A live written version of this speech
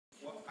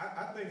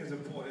I think it's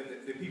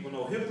important that people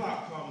know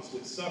hip-hop comes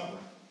with suffering.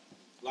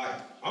 Like,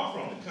 I'm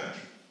from the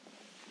country.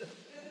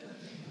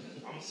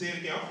 I'm going to say it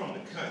again, I'm from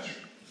the country.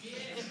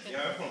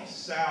 Yeah, I'm from the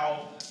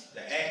South,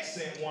 the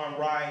accent wasn't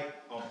right,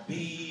 I'm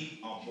big,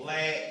 I'm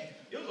black.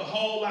 It was a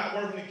whole lot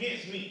working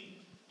against me.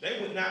 They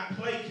would not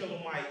play Killa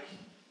Mike,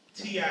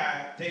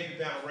 T.I., David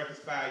Down Records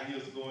 5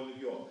 years ago in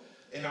New York.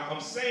 And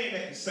I'm saying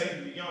that to say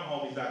to the young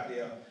homies out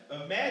there,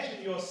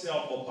 imagine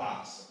yourself a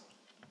boxer.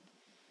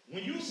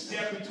 When you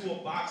step into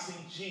a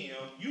boxing gym,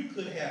 you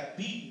could have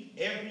beaten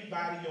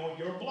everybody on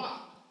your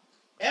block,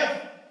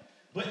 ever.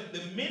 But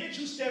the minute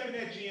you step in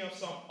that gym,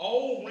 some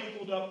old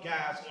wrinkled up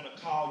guy's gonna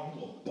call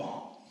you a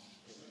bum.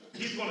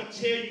 He's gonna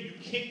tell you you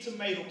kick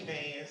tomato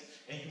cans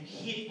and you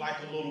hit like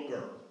a little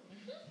girl.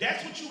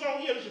 That's what you're gonna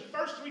hear. Those are the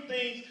first three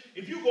things.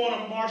 If you go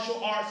on a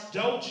martial arts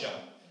dojo,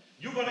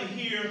 you're gonna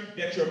hear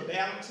that your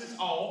balance is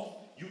off,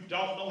 you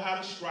don't know how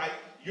to strike,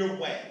 you're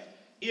whacked.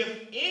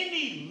 If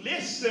any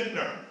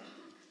listener,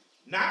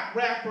 not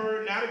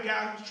rapper, not a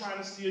guy who's trying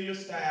to steal your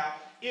style,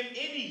 if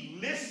any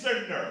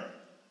listener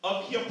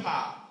of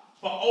hip-hop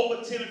for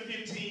over 10 or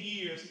 15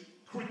 years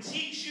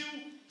critiques you,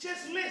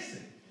 just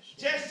listen.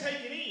 Just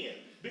take it in.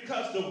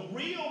 Because the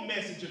real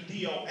message of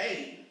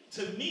DOA,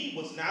 to me,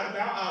 was not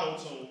about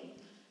auto-tune.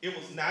 It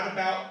was not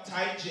about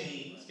tight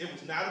jeans. It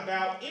was not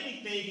about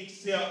anything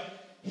except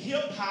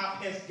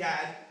hip-hop has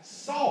gotten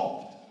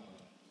soft.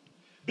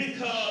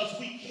 Because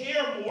we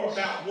care more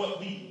about what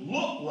we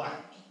look like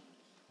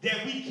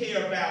than we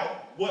care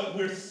about what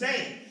we're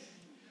saying.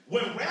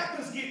 When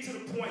rappers get to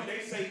the point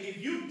they say, if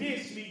you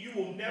diss me, you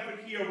will never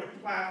hear a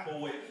reply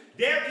for it,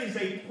 there is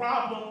a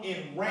problem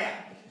in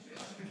rap.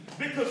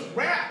 Because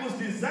rap was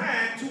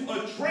designed to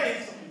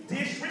address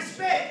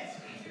disrespect.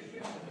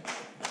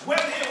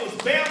 Whether it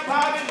was Bam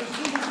Bob in the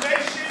Zulu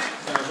Nation,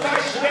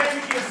 fighting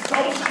back against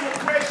social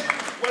oppression,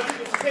 whether it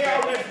was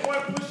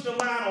KRS-One pushing the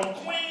line on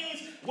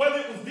Queens, whether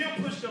it was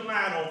them pushing the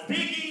line on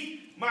Biggie,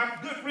 my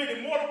good friend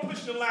Immortal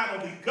pushing the line on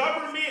the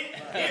government,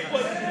 it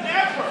was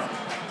never